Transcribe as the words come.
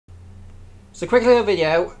So quick little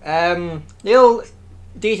video, little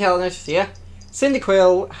detail notice here.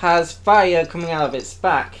 Cyndaquil has fire coming out of its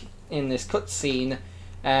back in this cutscene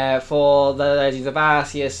for the Legends of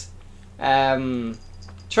Arceus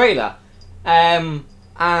trailer. And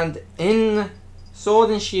in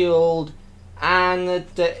Sword and Shield and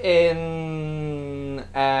in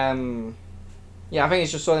yeah, I think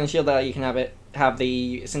it's just Sword and Shield that you can have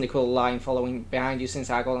the Cyndaquil line following behind you since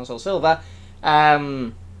Gold and Soul Silver.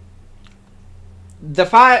 The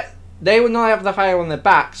fire, they would not have the fire on their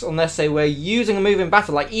backs unless they were using a move in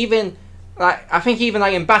battle. I think even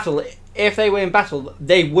in battle, if they were in battle,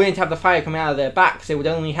 they wouldn't have the fire coming out of their backs. They would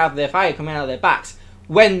only have their fire coming out of their backs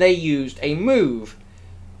when they used a move.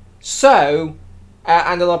 So,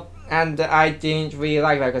 and I didn't really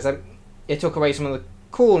like that because it took away some of the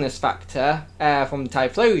coolness factor from the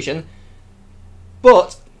Typhlosion.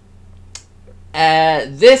 But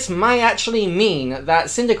this might actually mean that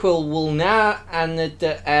Cyndaquil will now, and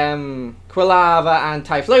Quilava and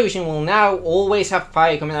Typhlosion will now always have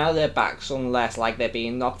fire coming out of their backs unless like they're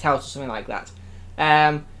being knocked out or something like that.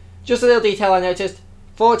 Just a little detail I noticed.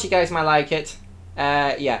 Thought you guys might like it.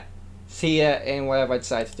 Yeah, see ya in whatever I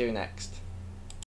decide to do next.